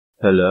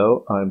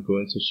Hello, I'm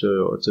going to show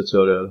you a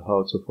tutorial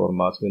how to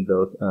format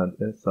Windows and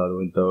install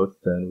Windows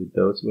 10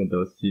 without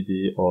Windows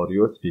CD or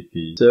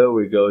USB. So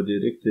we go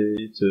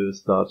directly to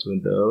Start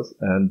Windows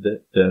and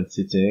then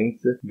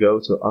Settings, go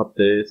to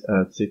Update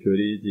and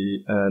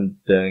Security and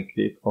then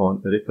click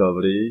on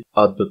Recovery.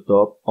 At the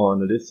top on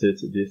Reset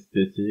this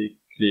PC,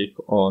 click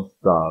on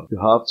Start. You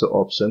have two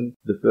options.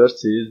 The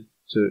first is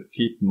to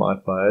keep my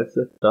files,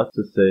 that's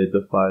to say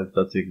the files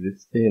that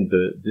exist in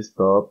the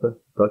desktop,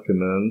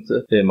 documents,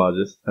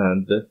 images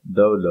and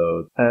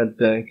download. And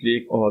then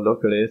click on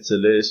local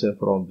installation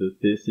from the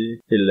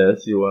PC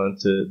unless you want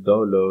to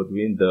download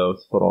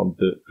Windows from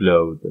the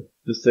cloud.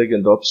 The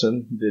second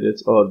option,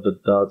 delete all the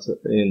data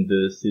in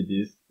the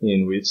CDs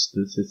in which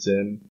the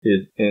system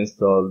is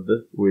installed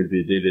will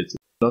be deleted.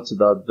 Note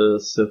that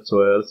the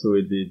softwares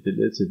will be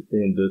deleted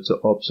in the two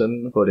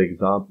options, for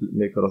example,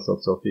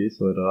 Microsoft Office,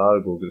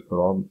 WinRAR, Google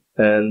Chrome,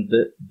 and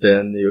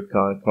then you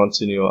can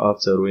continue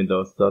after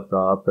Windows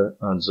startup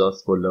and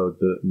just follow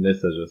the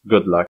messages. Good luck.